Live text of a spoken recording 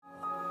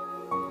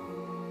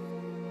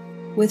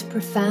With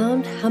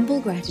profound, humble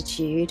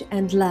gratitude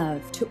and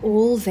love to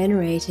all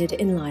venerated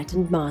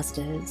enlightened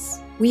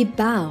masters, we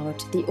bow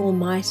to the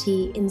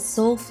Almighty in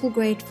soulful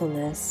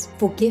gratefulness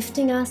for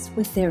gifting us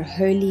with their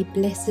holy,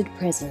 blessed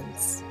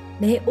presence.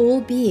 May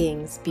all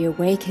beings be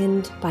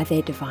awakened by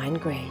their divine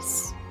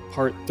grace.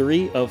 Part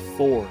 3 of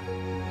 4.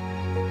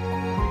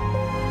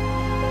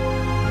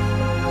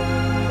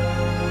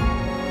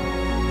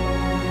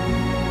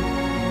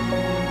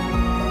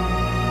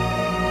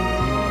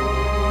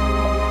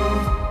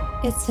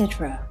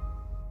 Etc.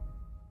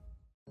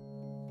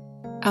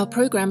 Our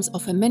programs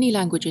offer many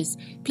languages.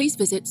 Please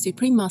visit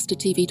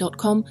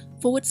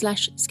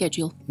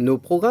suprememastertv.com/schedule. Nos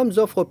programmes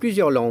offrent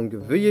plusieurs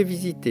langues. Veuillez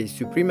visiter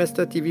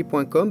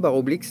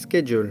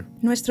suprememastertv.com/schedule.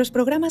 Nuestros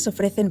programas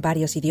ofrecen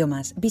varios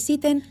idiomas.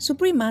 Visiten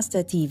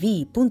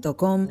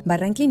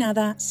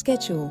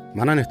suprememastertv.com/schedule.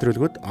 Манай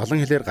нэвтрүүлгүүд олон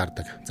хэлээр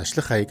гардаг.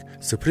 Зашлах хаяг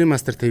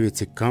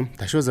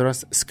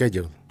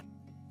suprememastertv.com/schedule.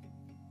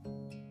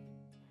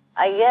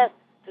 I guess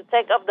to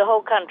take up the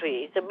whole country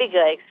is a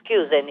bigger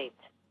excuse they need.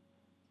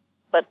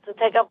 But to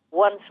take up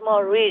one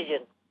small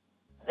region,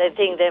 they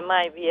think they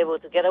might be able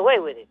to get away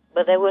with it.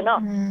 But they will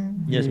not.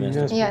 Yes,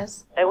 Master.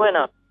 Yes. They will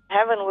not.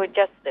 Heaven will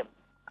judge them.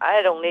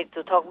 I don't need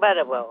to talk bad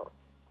about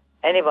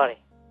anybody.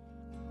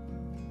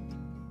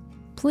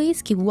 Please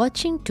keep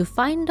watching to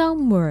find out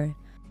more.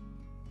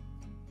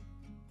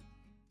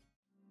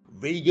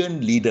 Vegan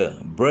leader,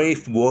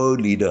 brave world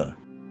leader.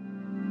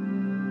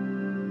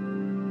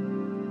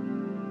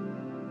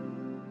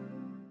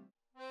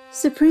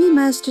 Supreme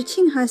Master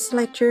Ching Hai's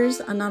lectures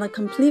are not a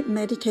complete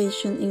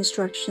meditation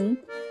instruction.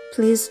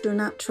 Please do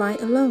not try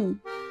alone.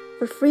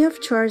 For free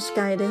of charge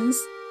guidance,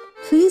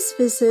 please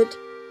visit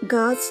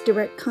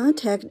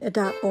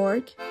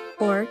godsdirectcontact.org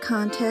or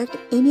contact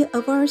any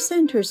of our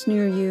centers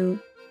near you.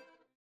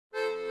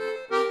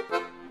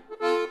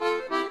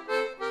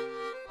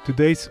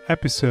 Today's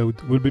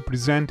episode will be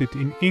presented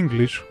in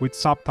English with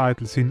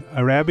subtitles in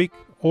Arabic,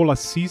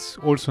 Aulacese,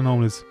 also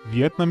known as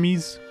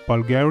Vietnamese,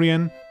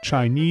 Bulgarian,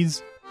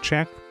 Chinese,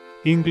 Czech,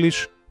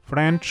 English,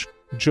 French,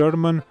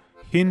 German,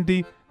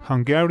 Hindi,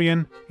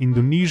 Hungarian,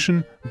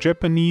 Indonesian,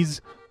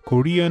 Japanese,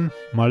 Korean,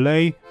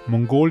 Malay,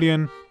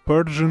 Mongolian,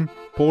 Persian,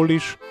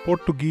 Polish,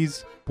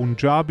 Portuguese,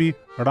 Punjabi,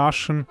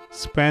 Russian,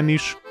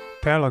 Spanish,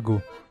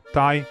 Telugu,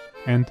 Thai,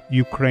 and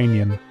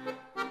Ukrainian.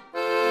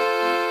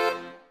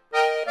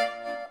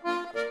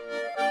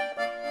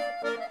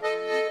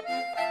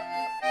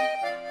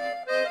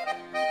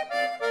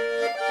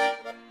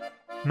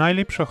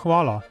 Najlepša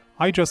hvala.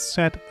 I just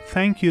said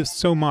thank you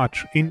so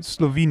much in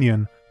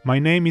Slovenian. My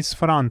name is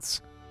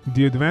Franz.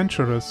 The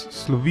adventurous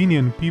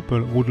Slovenian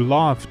people would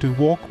love to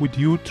walk with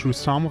you through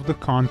some of the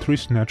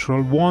country's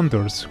natural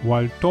wonders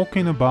while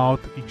talking about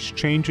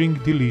exchanging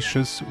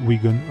delicious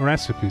vegan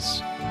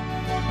recipes.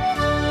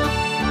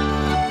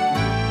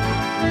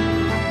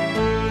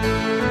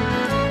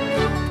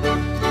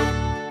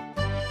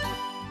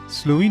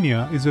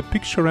 Slovenia is a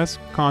picturesque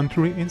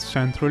country in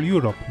Central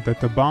Europe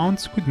that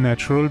abounds with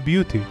natural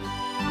beauty.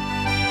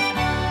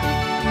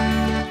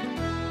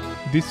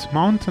 This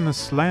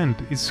mountainous land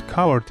is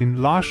covered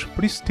in lush,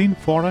 pristine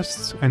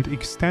forests and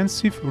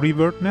extensive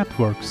river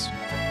networks.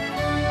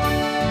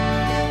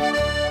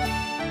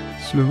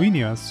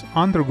 Slovenia's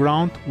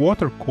underground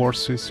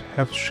watercourses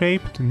have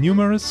shaped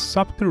numerous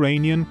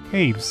subterranean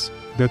caves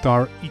that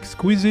are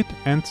exquisite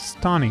and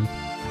stunning.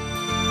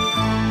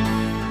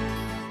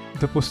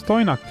 The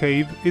Postojna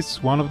cave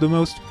is one of the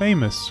most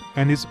famous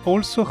and is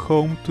also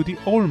home to the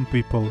Olm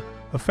people,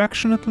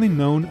 affectionately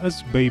known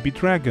as baby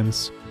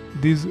dragons.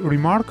 These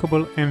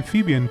remarkable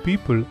amphibian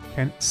people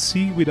can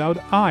see without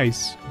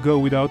eyes, go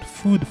without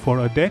food for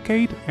a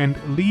decade, and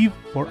live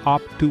for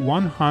up to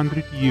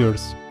 100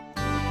 years.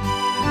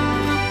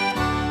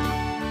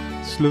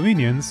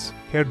 Slovenians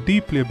care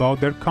deeply about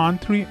their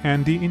country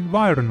and the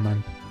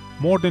environment.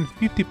 More than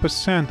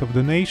 50% of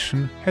the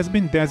nation has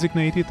been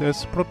designated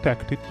as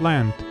protected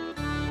land.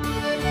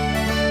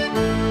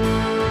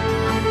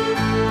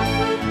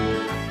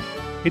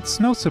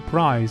 It's no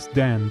surprise,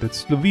 then, that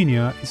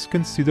Slovenia is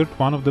considered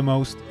one of the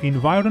most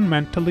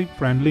environmentally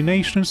friendly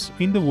nations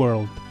in the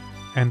world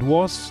and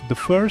was the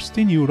first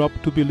in Europe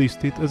to be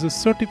listed as a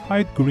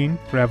certified green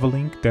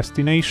traveling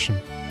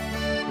destination.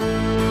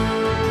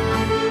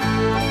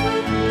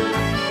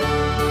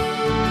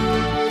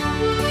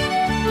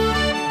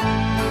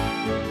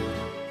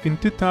 In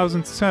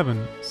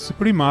 2007,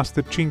 Supreme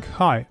Master Ching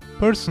Hai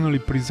personally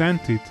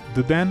presented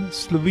the then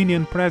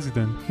Slovenian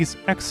President, His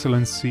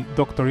Excellency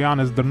Dr.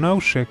 Janez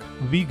Drnovšek,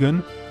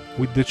 vegan,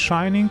 with the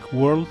Shining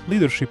World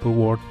Leadership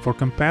Award for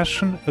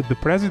Compassion at the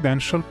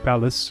Presidential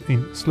Palace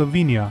in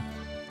Slovenia.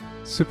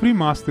 Supreme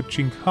Master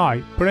Ching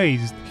Hai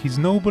praised his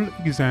noble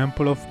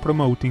example of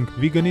promoting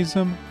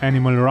veganism,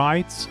 animal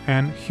rights,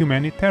 and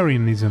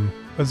humanitarianism,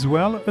 as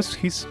well as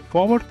his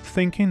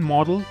forward-thinking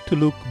model to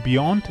look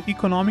beyond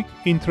economic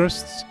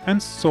interests and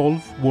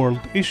solve world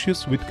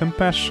issues with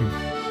compassion.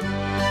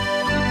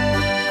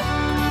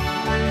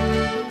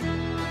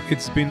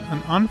 It's been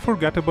an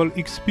unforgettable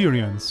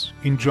experience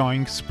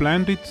enjoying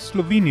splendid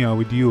Slovenia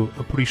with you,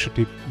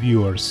 appreciative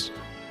viewers.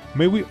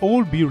 may we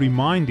all be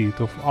reminded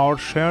of our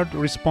shared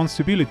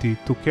responsibility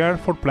to care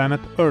for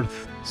planet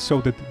Earth,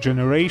 so that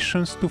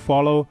generations to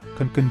follow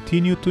can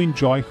continue to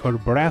enjoy her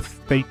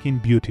breathtaking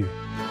beauty.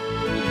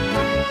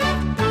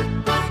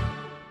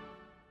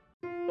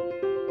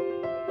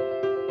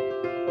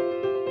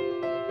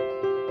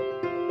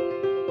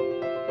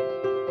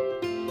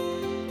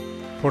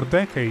 For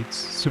decades,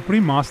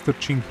 Supreme Master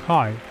Ching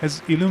Hai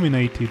has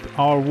illuminated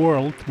our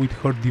world with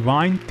her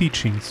divine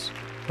teachings.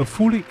 A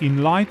fully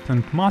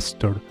enlightened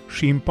master,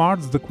 she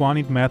imparts the Kuan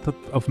Yin method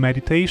of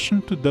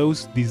meditation to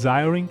those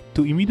desiring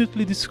to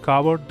immediately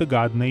discover the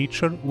God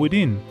nature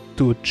within,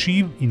 to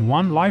achieve in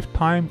one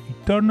lifetime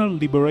eternal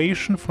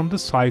liberation from the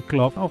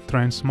cycle of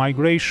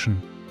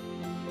transmigration.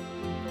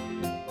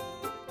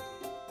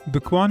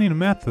 The Kuan Yin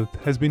method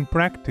has been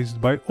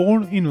practiced by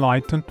all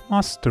enlightened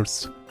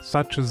masters,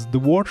 such as the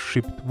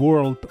worshipped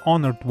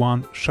world-honored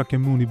one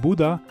Shakyamuni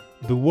Buddha,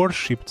 the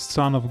worshipped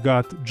Son of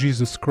God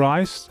Jesus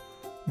Christ,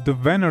 the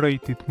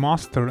venerated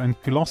master and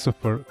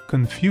philosopher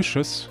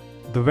Confucius,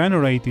 the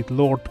venerated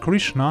Lord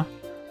Krishna,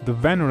 the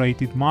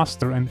venerated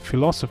master and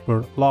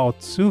philosopher Lao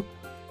Tzu,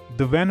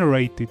 the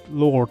venerated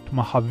Lord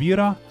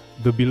Mahavira,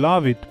 the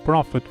beloved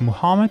Prophet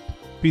Muhammad,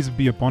 peace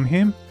be upon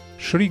him,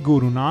 Sri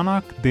Guru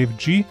Nanak Dev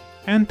Ji,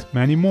 and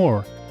many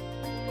more.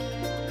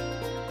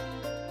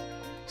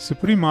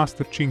 Supreme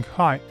Master Ching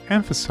Hai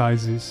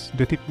emphasizes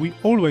that if we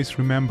always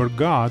remember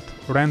God,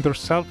 render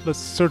selfless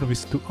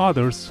service to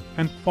others,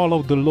 and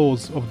follow the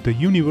laws of the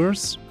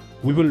universe,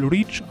 we will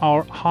reach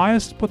our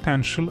highest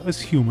potential as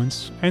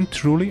humans and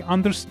truly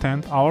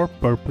understand our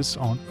purpose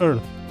on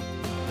Earth.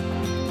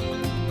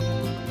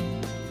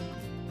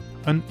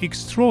 An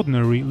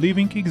extraordinary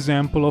living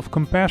example of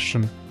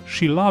compassion,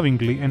 she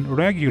lovingly and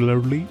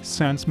regularly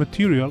sends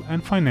material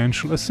and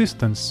financial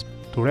assistance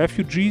to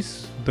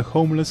refugees, the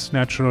homeless,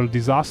 natural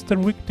disaster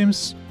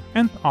victims,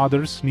 and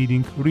others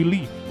needing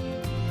relief.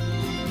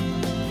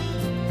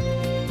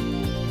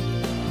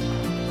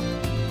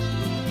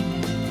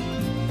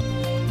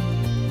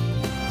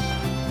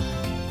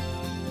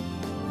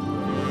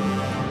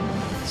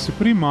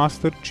 Supreme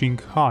Master Ching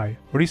Hai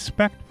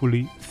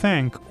respectfully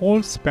thank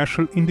all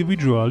special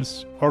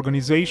individuals,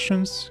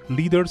 organizations,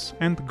 leaders,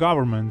 and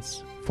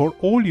governments for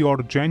all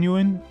your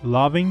genuine,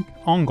 loving,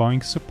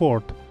 ongoing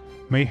support.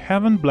 May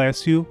heaven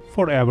bless you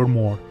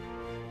forevermore.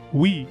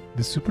 We,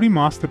 the Supreme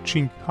Master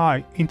Ching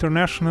Hai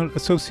International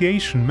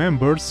Association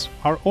members,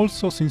 are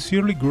also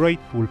sincerely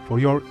grateful for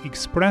your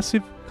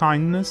expressive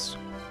kindness,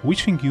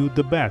 wishing you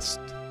the best.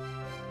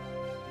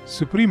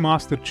 Supreme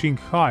Master Ching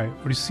Hai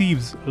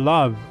receives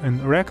love and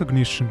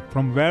recognition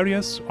from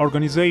various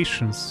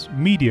organizations,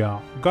 media,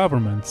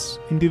 governments,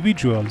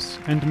 individuals,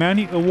 and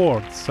many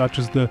awards such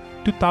as the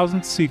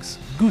 2006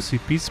 Gusi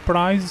Peace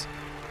Prize,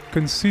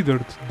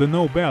 considered the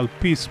Nobel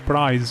Peace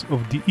Prize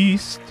of the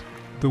East,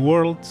 the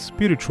World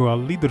Spiritual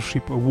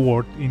Leadership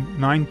Award in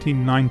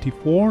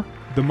 1994,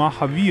 the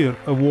Mahavir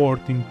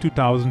Award in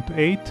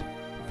 2008,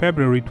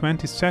 February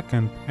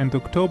 22nd and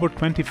October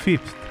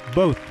 25th,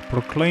 both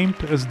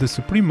proclaimed as the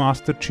Supreme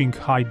Master Ching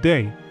Hai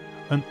Day,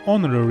 an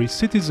honorary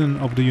citizen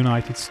of the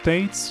United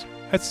States,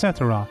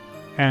 etc.,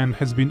 and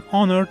has been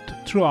honored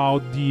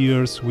throughout the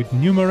years with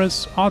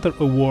numerous other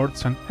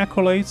awards and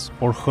accolades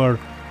for her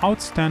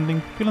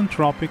outstanding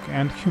philanthropic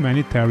and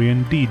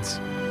humanitarian deeds.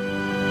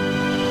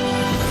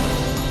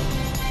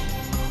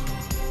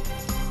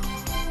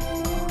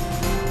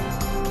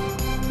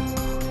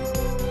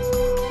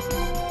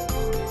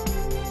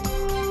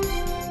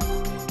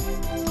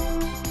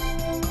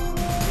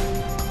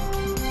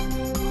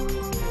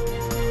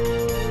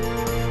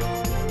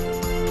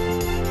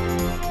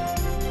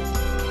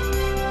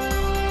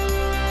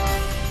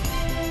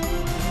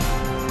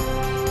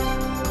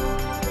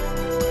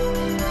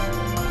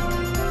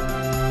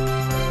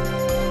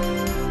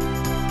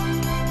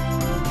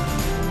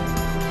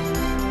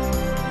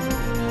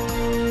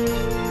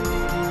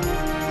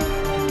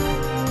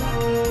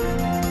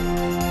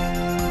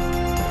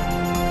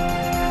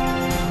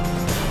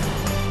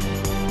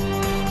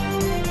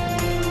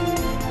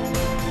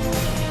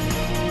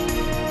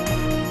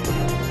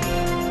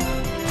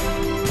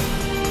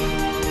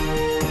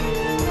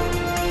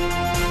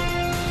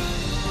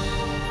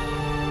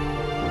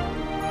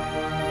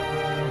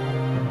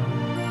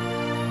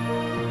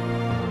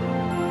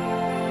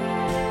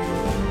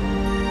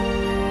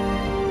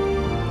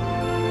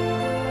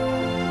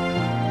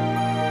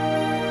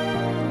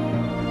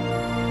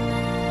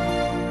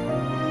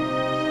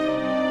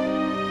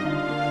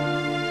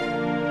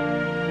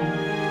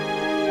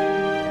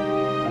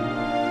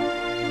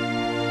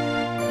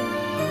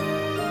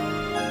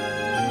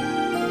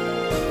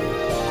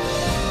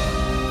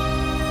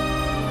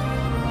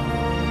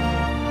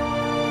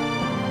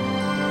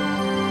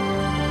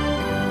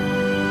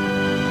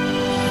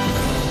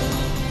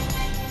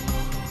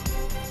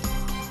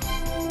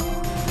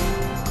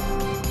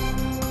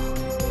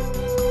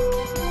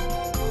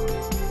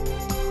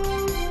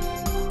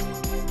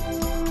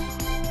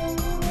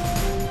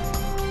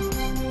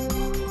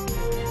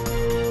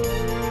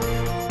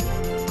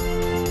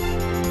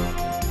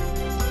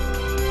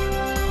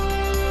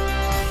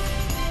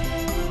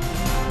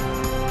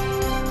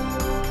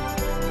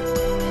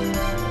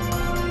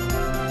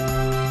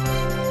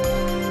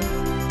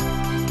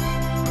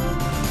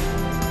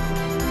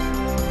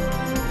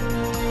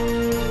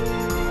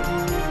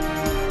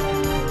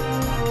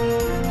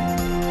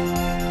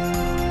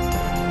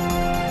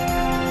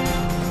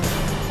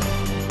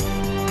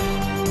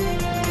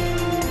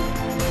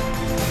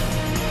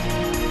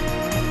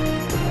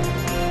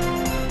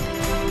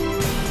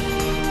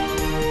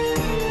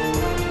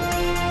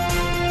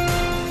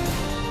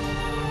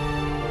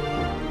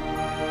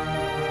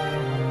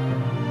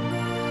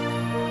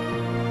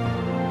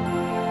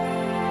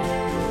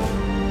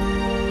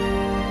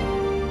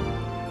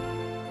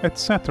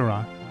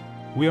 etc.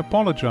 We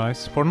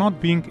apologize for not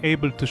being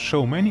able to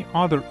show many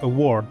other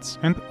awards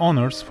and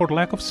honors for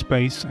lack of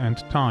space and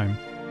time.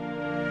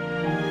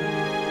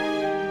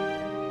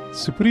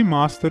 Supreme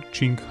Master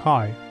Ching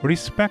Hai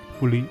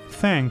respectfully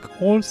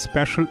thank all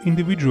special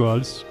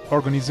individuals,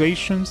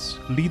 organizations,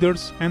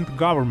 leaders and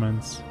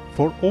governments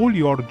for all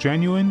your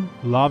genuine,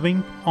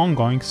 loving,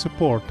 ongoing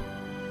support.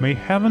 May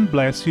heaven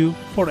bless you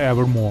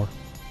forevermore.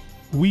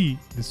 We,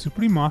 the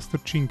Supreme Master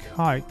Ching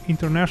Hai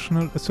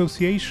International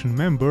Association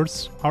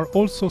members, are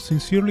also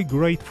sincerely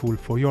grateful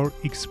for your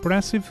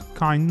expressive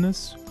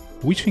kindness,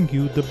 wishing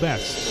you the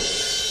best.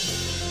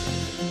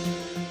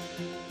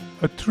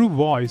 A true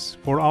voice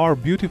for our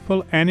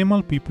beautiful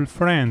animal people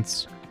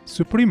friends,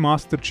 Supreme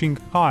Master Ching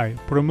Hai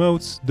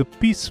promotes the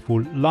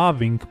peaceful,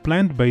 loving,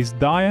 plant-based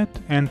diet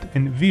and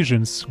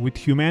envisions with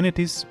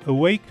humanity's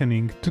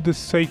awakening to the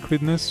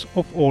sacredness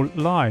of all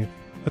life,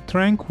 a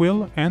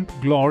tranquil and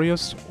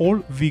glorious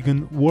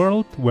all-vegan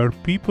world where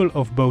people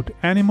of both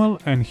animal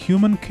and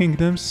human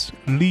kingdoms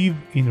live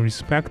in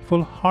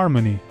respectful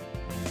harmony.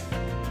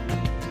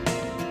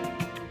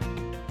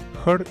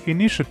 Her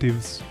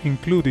initiatives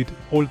included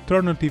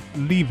alternative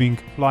living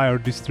flyer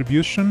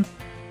distribution,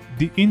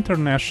 the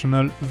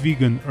International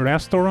Vegan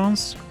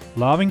Restaurants,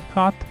 Loving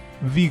Hut,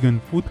 vegan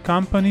food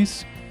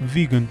companies,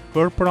 vegan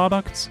fur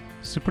products,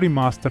 Supreme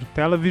Master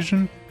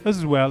Television,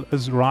 as well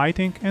as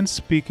writing and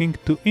speaking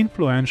to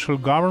influential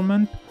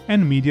government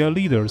and media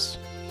leaders.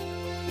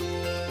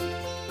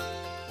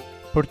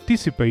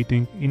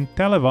 Participating in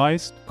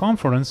televised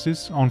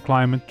conferences on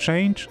climate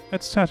change,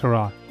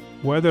 etc.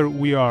 Whether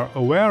we are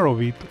aware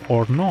of it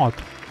or not,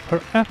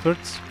 her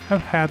efforts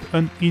have had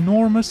an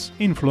enormous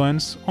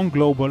influence on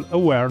global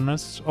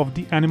awareness of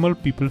the animal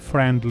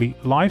people-friendly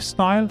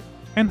lifestyle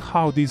and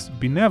how this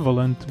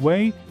benevolent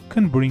way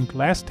can bring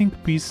lasting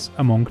peace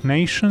among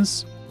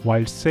nations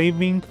while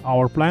saving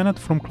our planet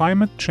from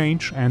climate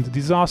change and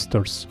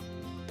disasters.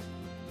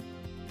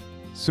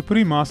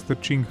 Supreme Master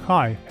Ching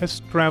Hai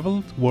has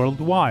traveled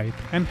worldwide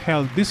and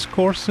held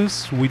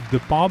discourses with the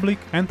public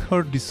and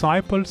her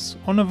disciples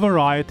on a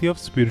variety of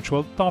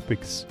spiritual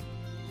topics.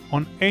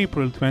 On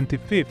April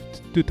 25,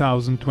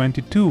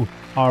 2022,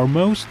 our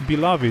most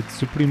beloved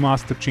Supreme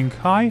Master Ching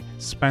Hai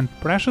spent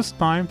precious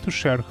time to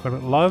share her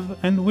love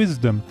and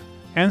wisdom,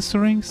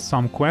 answering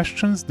some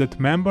questions that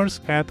members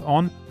had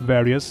on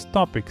various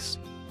topics.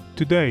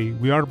 Today,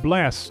 we are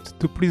blessed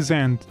to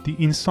present the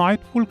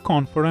insightful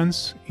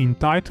conference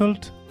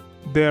entitled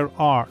There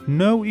Are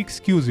No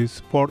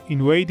Excuses for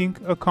Invading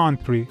a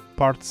Country,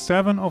 Part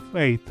 7 of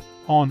 8,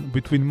 on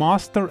Between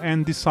Master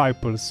and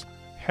Disciples,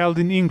 held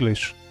in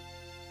English.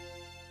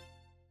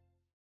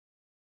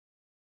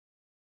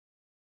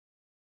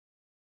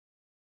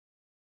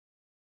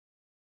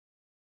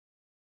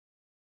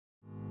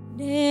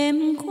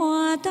 Đêm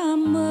qua ta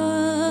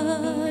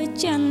mơ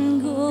chăn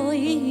gối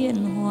hiền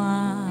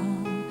hòa,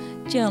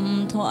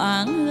 trầm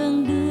thoáng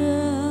hương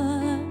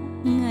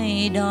đưa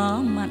ngày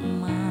đó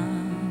mặn mà.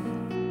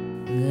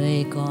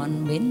 Người còn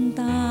bên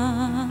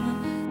ta,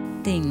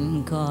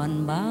 tình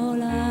còn bao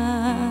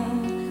la,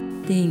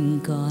 tình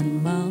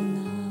còn bao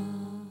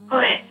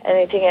la.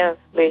 Anything else,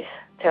 please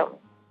tell me.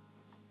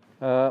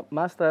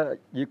 Master,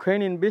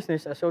 Ukrainian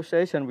Business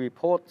Association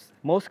reports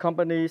most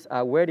companies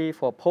are ready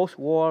for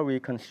post-war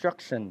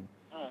reconstruction.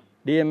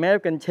 The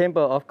American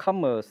Chamber of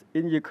Commerce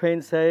in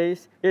Ukraine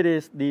says it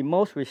is the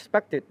most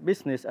respected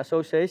business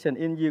association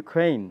in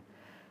Ukraine.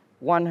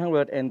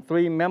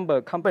 103 member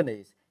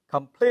companies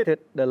completed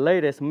the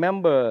latest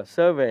member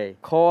survey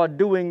called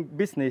Doing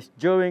Business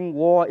During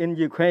War in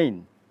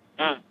Ukraine.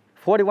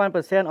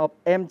 41% of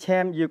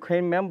AmCham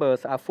Ukraine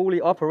members are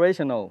fully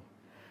operational.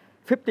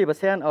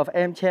 50% of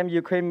AmCham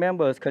Ukraine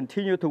members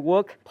continue to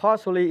work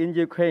partially in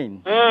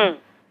Ukraine.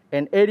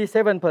 And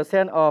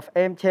 87% of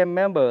AmCham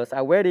members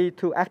are ready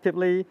to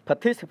actively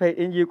participate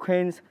in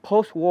Ukraine's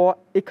post-war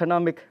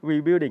economic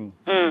rebuilding.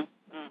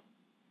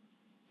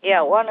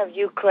 Yeah, one of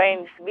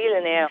Ukraine's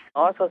billionaires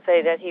also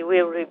said that he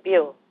will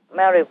rebuild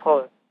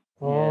Mariupol.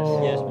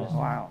 Yes,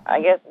 Wow.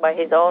 I guess by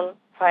his own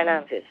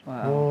finances.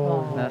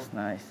 Wow, that's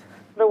nice.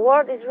 The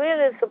world is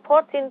really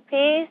supporting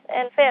peace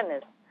and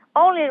fairness.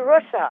 Only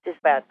Russia is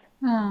bad.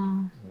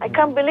 I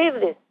can't believe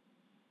this.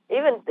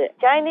 Even the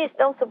Chinese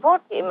don't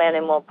support him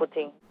anymore,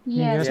 Putin.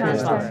 Yes,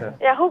 Master.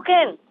 Yeah, who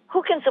can?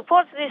 Who can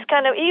support this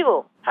kind of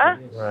evil? Huh?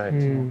 Right.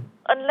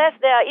 Unless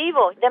they are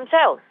evil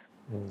themselves.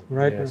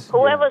 Right. Yes.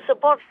 Whoever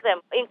supports them,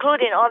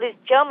 including all these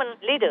German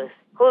leaders,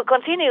 who will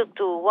continue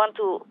to want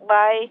to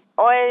buy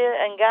oil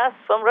and gas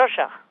from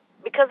Russia.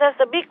 Because that's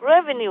a big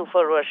revenue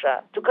for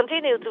Russia to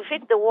continue to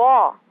feed the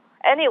war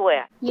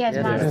anywhere. Yes,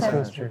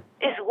 Master.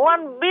 It's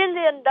 $1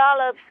 billion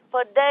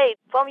per day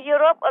from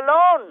Europe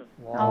alone.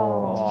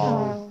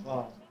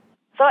 Wow.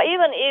 So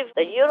even if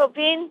the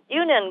European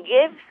Union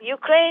gives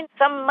Ukraine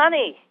some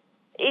money,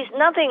 it's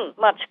nothing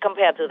much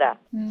compared to that.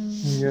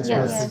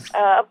 Yes.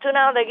 Up to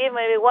now, they give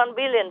maybe $1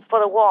 billion for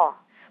the war.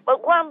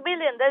 But $1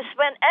 billion they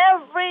spend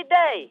every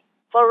day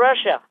for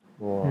Russia.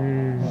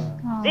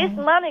 This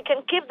money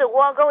can keep the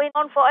war going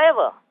on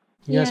forever.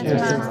 Yes,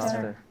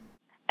 Master.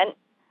 And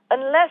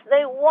unless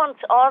they want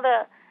all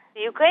the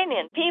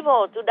Ukrainian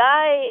people to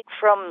die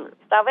from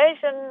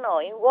starvation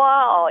or in war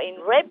or in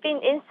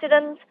raping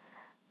incidents,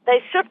 they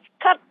should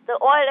cut the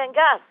oil and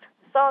gas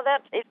so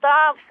that it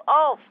starves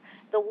off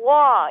the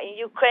war in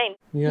Ukraine.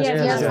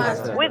 Yes,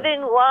 Master.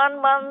 Within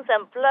 1 month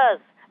and plus,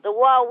 the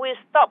war will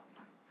stop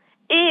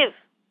if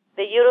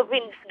the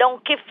Europeans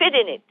don't keep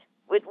feeding it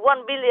with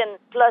 1 billion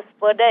plus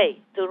per day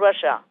to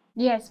Russia.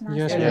 Yes,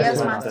 Master.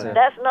 Yes, Master.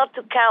 That's not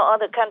to count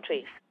other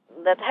countries.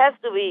 That has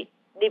to be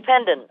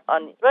dependent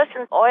on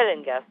Russian oil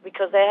and gas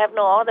because they have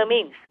no other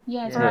means.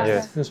 Yes,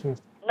 Master.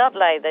 Not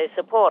like they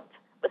support,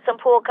 but some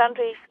poor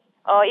countries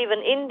or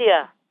even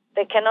India,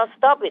 they cannot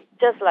stop it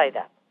just like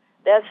that.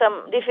 There's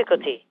some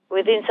difficulty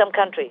within some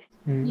countries.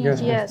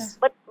 Yes.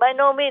 But by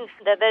no means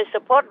that they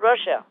support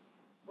Russia.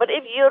 But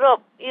if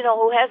Europe,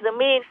 who has the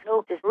means,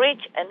 who is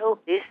rich and who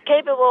is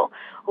capable,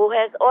 who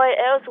has oil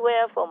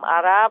elsewhere from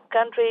Arab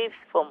countries,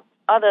 from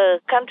other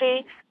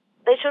countries,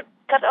 they should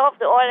cut off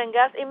the oil and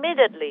gas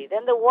immediately.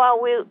 Then the war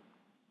will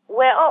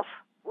wear off,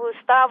 will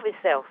starve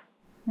itself.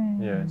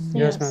 Yes,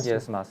 Master.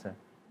 Yes, Master.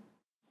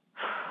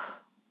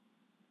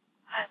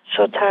 I'm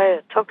so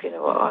tired talking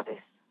about all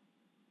this.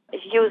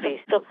 It uses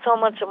up so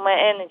much of my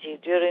energy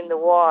during the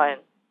war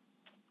and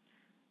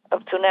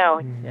up to now.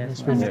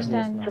 Yes,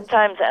 Understand.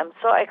 Sometimes I'm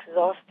so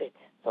exhausted.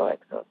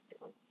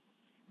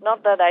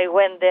 Not that I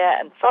went there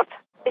and thought,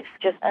 it's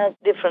just a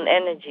different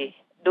energy,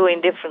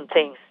 doing different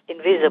things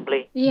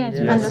invisibly. Yes,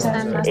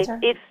 understand, Master.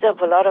 It eats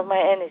up a lot of my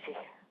energy.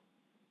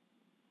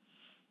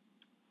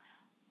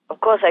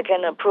 Of course, I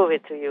cannot prove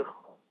it to you.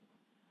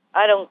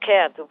 I don't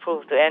care to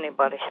prove to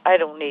anybody. I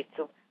don't need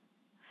to.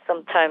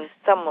 Sometimes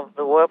some of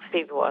the work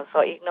people are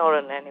so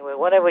ignorant anyway.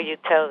 Whatever you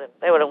tell them,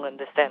 they don't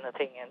understand a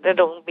thing and they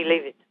don't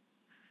believe it.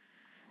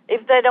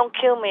 If they don't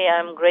kill me,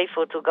 I'm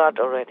grateful to God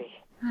already.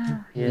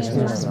 Yes,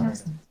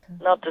 Master.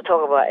 Not to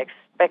talk about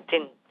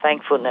expecting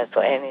thankfulness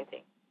or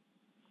anything.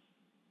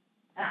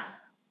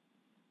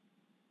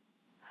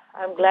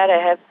 I'm glad I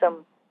have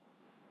some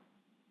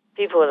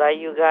people like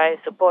you guys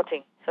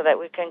supporting so that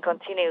we can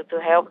continue to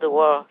help the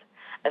world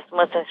as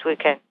much as we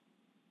can.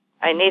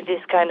 I need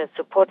this kind of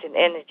supporting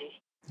energy.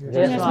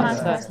 Yes,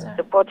 Master.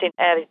 Supporting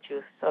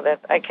attitude so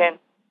that I can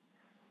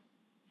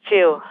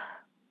feel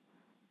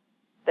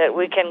that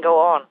we can go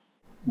on.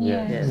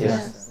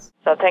 Yes.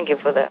 So thank you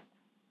for that.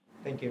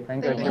 Thank you.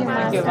 Thank you,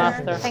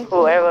 Master. Thank you.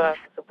 Whoever is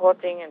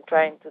supporting and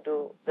trying to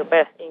do the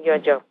best in your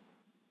job.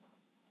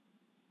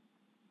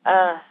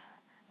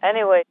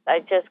 Anyway,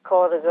 I just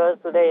called the girls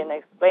today and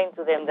explained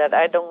to them that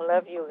I don't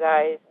love you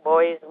guys,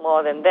 boys,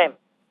 more than them.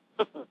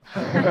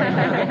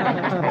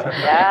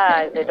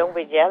 Yeah, they don't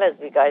be jealous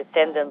because I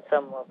send them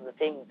some of the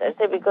things. I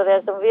say because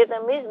there's some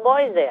Vietnamese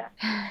boys there.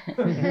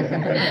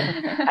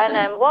 And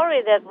I'm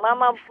worried that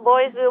Mama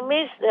boys will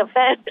miss their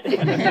family.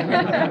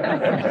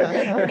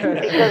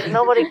 Because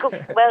nobody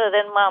cooks better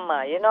than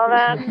Mama, you know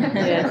that?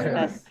 Yes,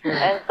 that's true.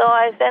 And so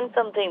I send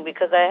something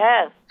because I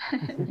have.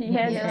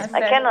 Yes,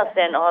 I cannot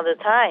send all the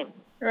time.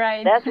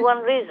 Right. That's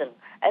one reason.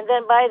 And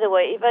then, by the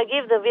way, if I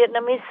give the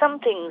Vietnamese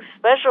something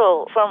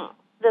special from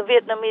the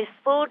Vietnamese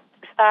food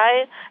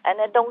style, and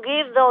I don't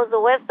give the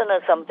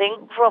Westerners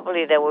something,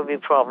 probably there will be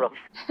problems.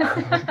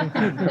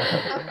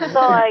 So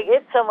I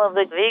get some of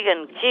the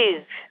vegan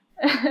cheese.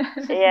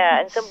 Yeah,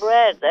 and some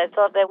bread. I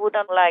thought they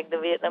wouldn't like the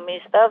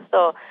Vietnamese stuff,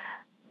 so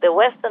the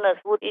Westerners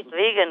would eat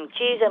vegan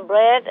cheese and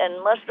bread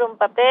and mushroom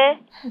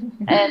pate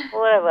and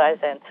whatever I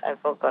sent. I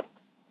forgot.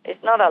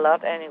 It's not a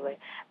lot anyway.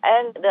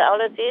 And the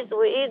overseas,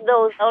 we eat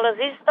those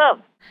overseas stuff.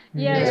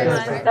 Yes,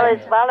 so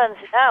it's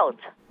balanced out.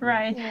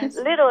 Right.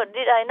 Little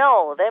did I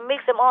know, they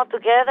mix them all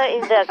together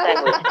in their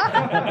sandwich.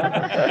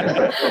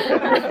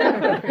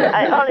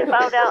 I only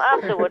found out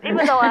afterward,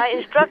 even though I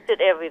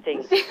instructed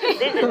everything.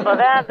 This is for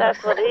that, that's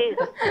for this.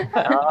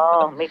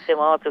 Oh, mix them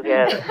all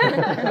together.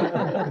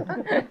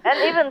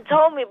 And even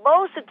told me,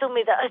 boasted to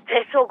me that it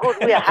tastes so good,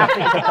 we are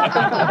happy.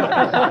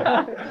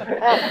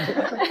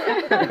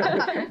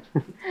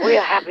 We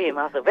are happy,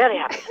 Master, very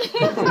happy.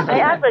 I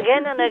asked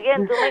again and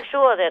again to make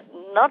sure that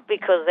not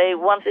because they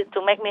wanted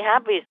to make me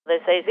happy, they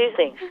say these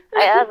things.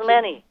 I asked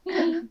many,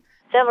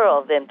 several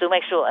of them to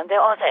make sure, and they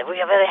all say, we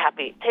are very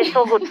happy. Tastes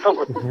so good, so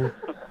good.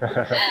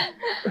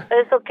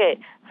 It's okay.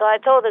 So I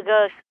told the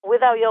girls,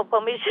 without your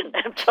permission,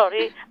 I'm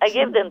sorry, I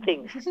gave them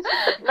things.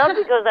 But not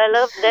because I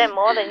love them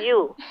more than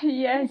you.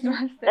 Yes,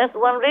 Master. That's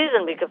one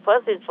reason, because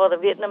first it's for the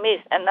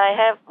Vietnamese, and I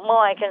have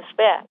more I can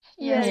spare.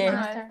 Yes,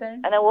 Master.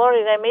 And I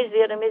worry I miss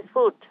Vietnamese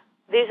food.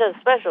 These are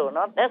special,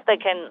 not that I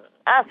can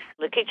ask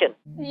the kitchen.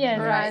 Yes,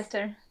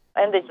 Master.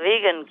 And the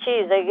vegan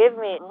cheese, they gave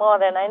me more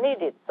than I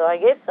needed, so I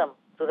gave some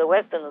to the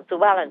Westerners to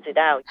balance it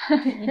out.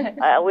 Yes.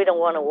 We don't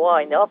want a war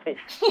in the office.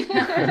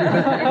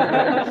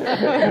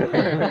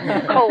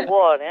 Cold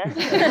war, eh?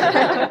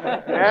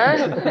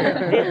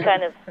 This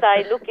kind of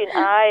side-looking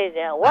eyes,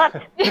 yeah. What?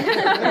 You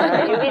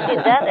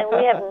eating that and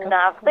we have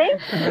nothing?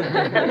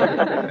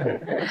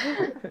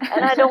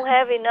 And I don't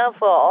have enough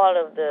for all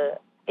of the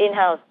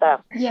in-house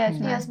stuff. Yes,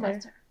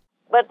 Master.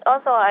 But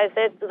also I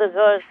said to the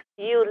girls,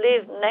 you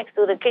live next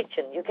to the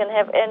kitchen. You can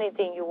have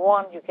anything you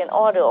want. You can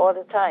order all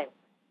the time.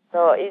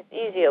 So it's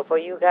easier for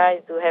you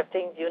guys to have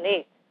things you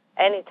need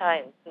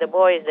anytime. The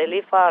boys, they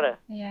live farther.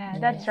 Yeah,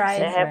 that's right.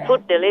 They have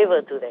food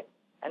delivered to them,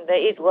 and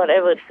they eat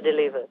whatever is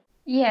delivered.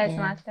 Yes,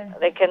 Master.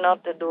 They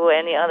cannot do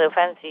any other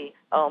fancy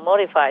or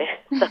modify.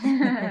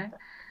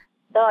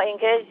 So in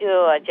case you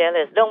are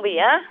jealous, don't be,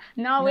 huh?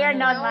 No, we are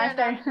not,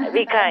 Master.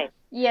 Be kind.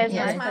 Yes,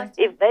 Master.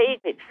 If they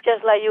eat it,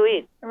 just like you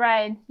eat.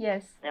 Right,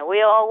 yes. And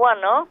we are all one,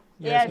 no?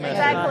 Yes,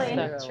 exactly.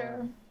 That's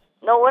true.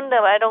 No wonder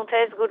I don't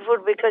taste good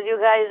food because you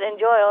guys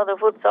enjoy all the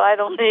food, so I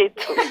don't need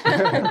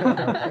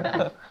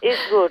to.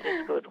 It's good,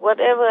 it's good.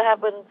 Whatever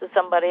happens to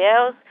somebody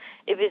else,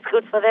 if it's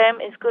good for them,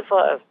 it's good for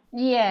us.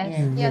 Yes,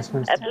 yes.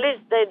 At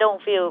least they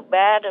don't feel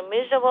bad or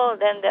miserable,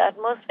 then the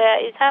atmosphere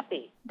is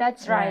happy.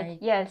 That's right,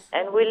 yes.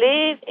 And we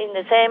live in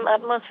the same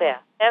atmosphere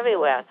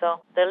everywhere,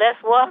 so the less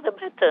war, the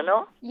better,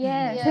 no?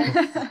 Yes.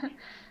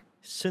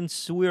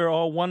 Since we're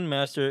all one,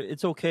 Master,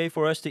 it's okay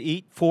for us to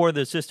eat for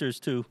the sisters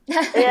too.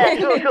 Yeah,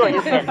 sure,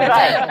 you can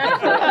try.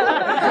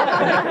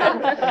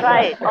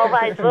 Try it, or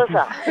vice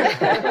versa.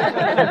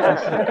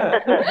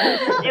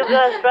 You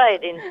girls try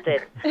it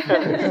instead.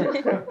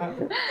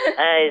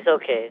 It's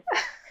okay.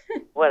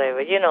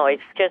 Whatever,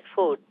 it's just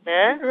food.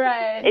 Huh?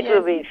 Right. It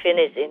will be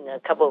finished in a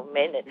couple of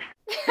minutes.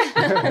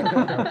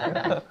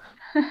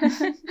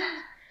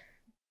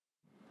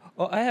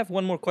 Oh, I have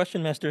one more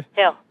question, Master.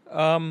 Yeah.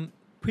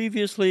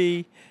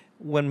 Previously,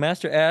 when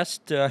Master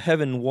asked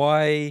Heaven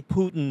why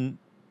Putin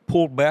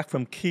pulled back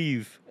from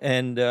Kyiv,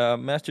 and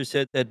Master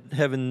said that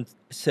Heaven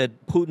said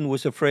Putin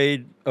was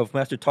afraid of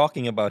Master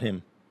talking about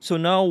him. So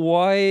now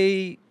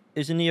why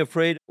isn't he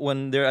afraid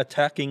when they're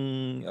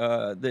attacking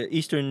the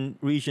eastern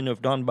region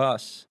of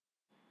Donbass?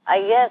 I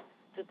guess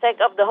to take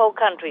up the whole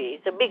country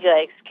is a bigger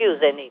excuse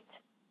than it.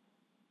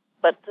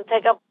 But to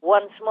take up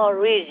one small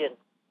region,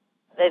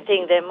 they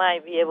think they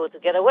might be able to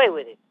get away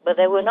with it, but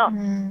they will not.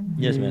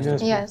 Yes, Master.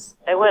 Yes.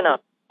 They will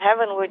not.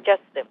 Heaven will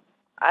judge them.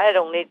 I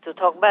don't need to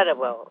talk bad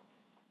about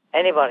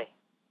anybody.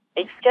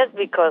 It's just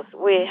because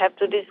we have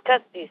to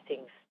discuss these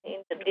things.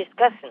 In the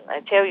discussion,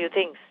 I tell you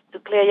things to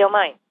clear your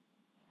mind.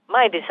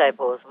 My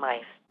disciples'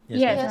 minds.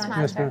 Yes,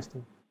 Master.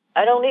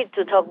 I don't need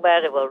to talk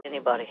bad about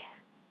anybody.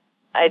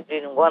 I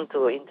didn't want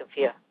to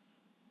interfere.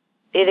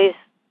 It is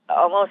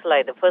almost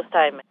like the first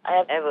time I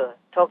have ever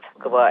talked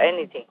about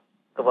anything,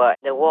 about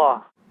the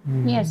war.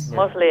 Yes.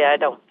 Mostly I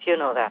don't. You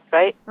know that,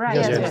 right? Right.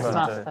 Yes,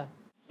 Master.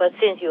 But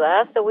since you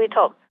asked, we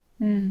talked.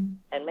 Mm.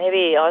 And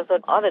maybe also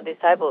other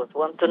disciples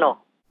want to know.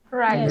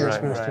 Right.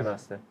 Right,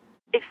 Master.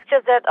 It's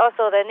just that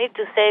also they need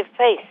to save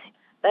face.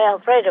 They are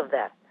afraid of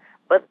that.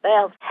 But they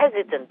are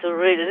hesitant to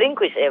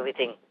relinquish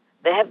everything.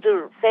 They have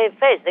to save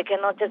face. They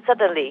cannot just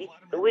suddenly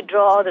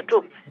withdraw all the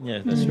troops.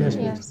 Yes, that's right.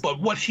 Yes.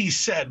 But what he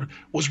said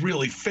was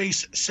really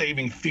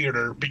face-saving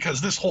theater because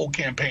this whole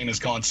campaign has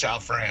gone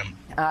south for him.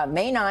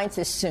 May 9th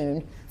is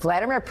soon.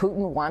 Vladimir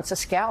Putin wants a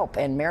scalp,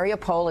 and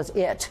Mariupol is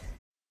it.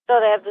 So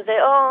they have to say,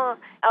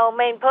 our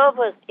main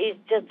purpose is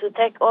just to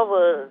take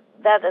over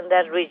that and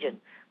that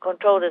region,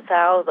 control the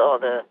south or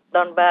the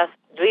Donbass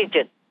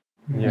region.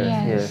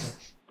 Yes.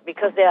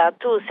 Because there are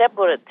two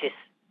separatist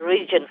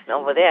regions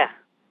over there,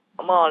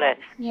 more or less.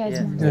 Yes.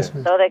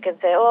 So they can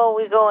say,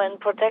 we go and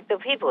protect the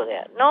people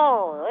there.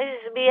 No,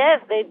 it's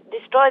BS. They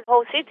destroyed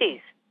whole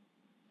cities.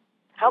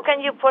 How can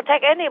you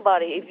protect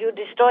anybody if you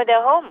destroy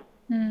their home?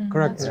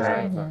 Correct. That's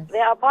right.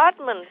 Their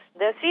apartments,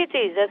 their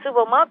cities, their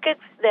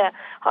supermarkets, their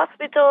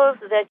hospitals,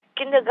 their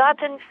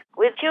kindergartens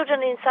with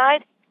children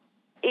inside,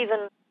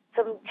 even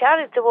some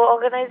charitable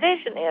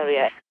organization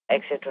area,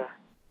 etc.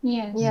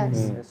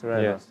 Yes. That's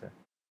right, Master.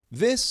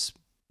 This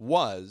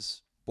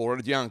was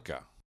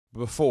Borodyanka,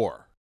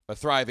 before a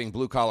thriving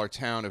blue-collar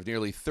town of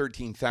nearly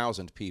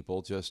 13,000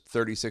 people just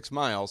 36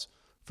 miles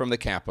from the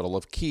capital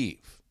of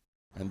Kyiv.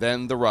 And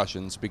then the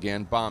Russians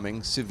began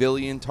bombing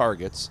civilian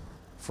targets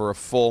for a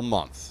full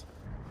month.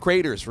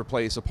 Craters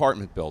replace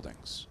apartment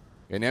buildings,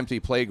 an empty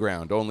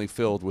playground only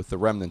filled with the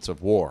remnants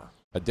of war,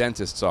 a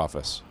dentist's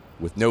office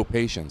with no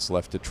patients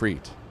left to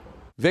treat.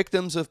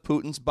 Victims of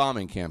Putin's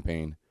bombing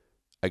campaign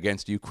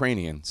against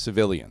Ukrainian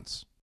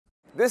civilians.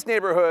 This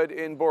neighborhood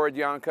in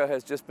Borodyanka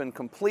has just been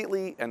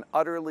completely and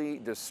utterly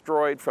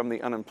destroyed, from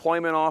the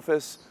unemployment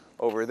office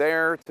over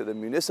there to the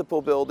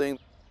municipal building,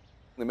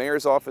 the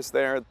mayor's office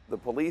there, the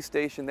police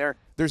station there.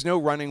 There's no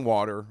running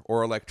water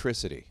or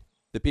electricity.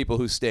 The people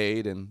who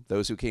stayed and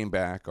those who came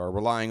back are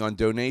relying on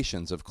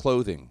donations of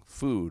clothing,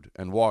 food,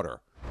 and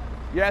water.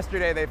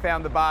 Yesterday they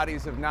found the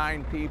bodies of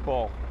 9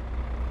 people,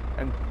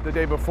 and the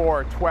day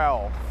before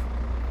 12.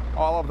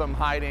 All of them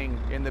hiding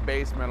in the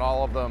basement,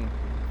 all of them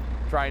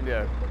trying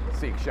to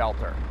seek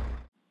shelter.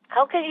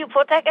 How can you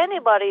protect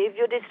anybody if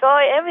you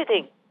destroy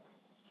everything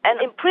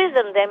and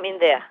imprison them in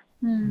there?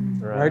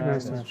 Right,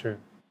 Master. That's true.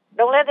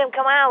 Don't let them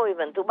come out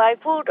even to buy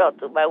food or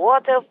to buy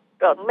water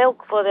or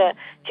milk for their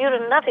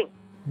children, nothing.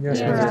 Yes,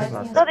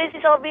 Master. So this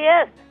is all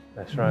BS.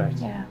 That's right.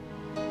 Yeah.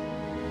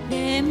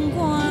 Đêm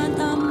qua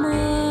ta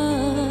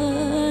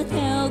mơ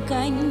theo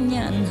cánh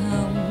nhạn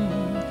hồng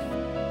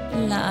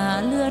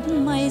lạ lướt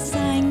mây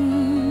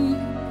xanh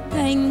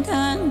thanh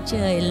thang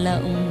trời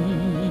lộng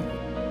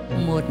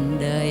một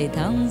đời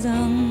thong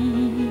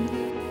dong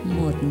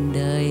một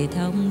đời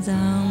thong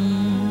dong.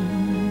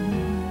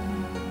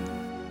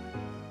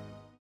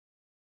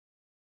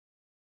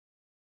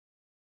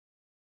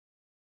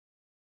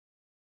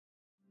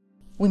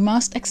 We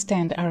must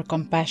extend our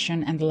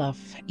compassion and love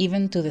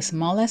even to the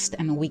smallest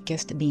and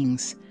weakest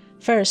beings,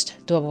 first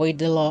to avoid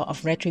the law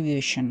of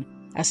retribution,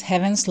 as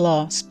heaven's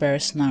law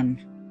spares none.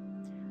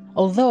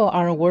 Although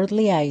our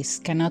worldly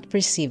eyes cannot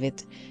perceive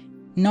it,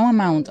 no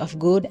amount of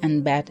good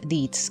and bad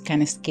deeds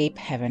can escape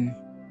heaven.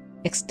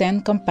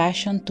 Extend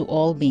compassion to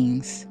all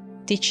beings.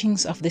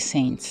 Teachings of the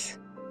Saints.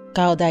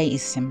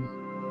 Gaudaiism.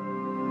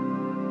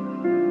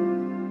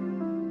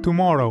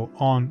 Tomorrow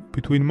on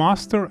Between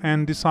Master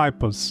and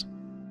Disciples.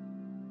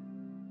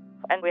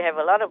 And we have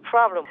a lot of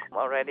problems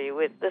already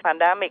with the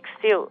pandemic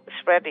still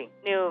spreading,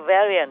 new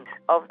variants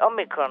of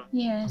Omicron.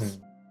 Yes.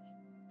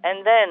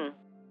 And then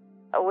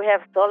we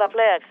have solar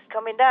flares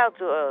coming down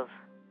to Earth.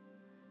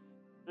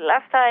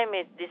 Last time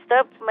it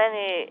disturbed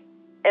many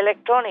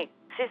electronic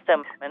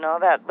systems and all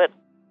that, but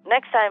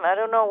next time I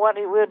don't know what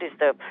it will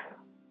disturb.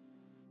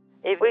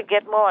 If we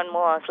get more and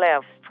more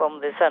flares from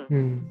the sun.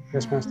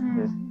 Yes, Master.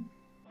 Yes.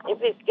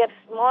 If it gets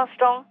more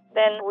strong,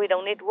 then we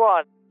don't need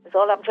war.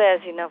 Solar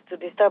flares enough to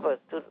disturb us,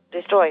 to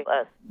destroy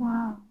us.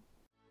 Wow.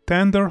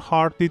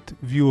 Tender-hearted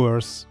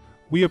viewers,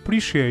 we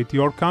appreciate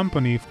your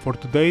company for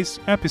today's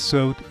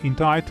episode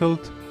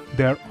entitled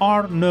There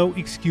Are No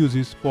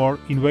Excuses for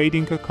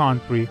Invading a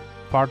Country,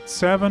 Part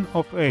 7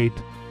 of 8,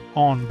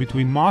 on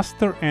Between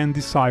Master and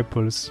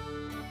Disciples.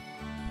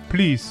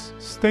 Please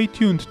stay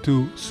tuned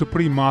to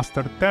Supreme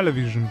Master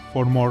Television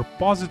for more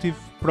positive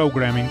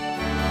programming.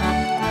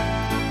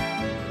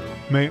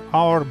 May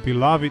our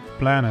beloved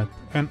planet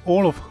and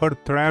all of her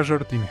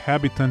treasured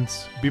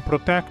inhabitants be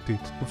protected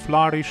to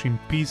flourish in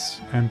peace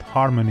and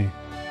harmony.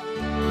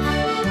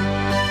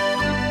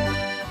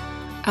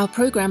 Our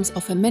programs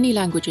offer many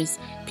languages.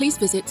 Please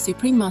visit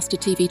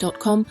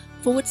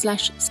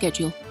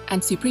suprememastertv.com/schedule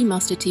and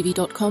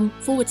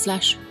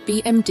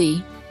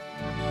suprememastertv.com/BMD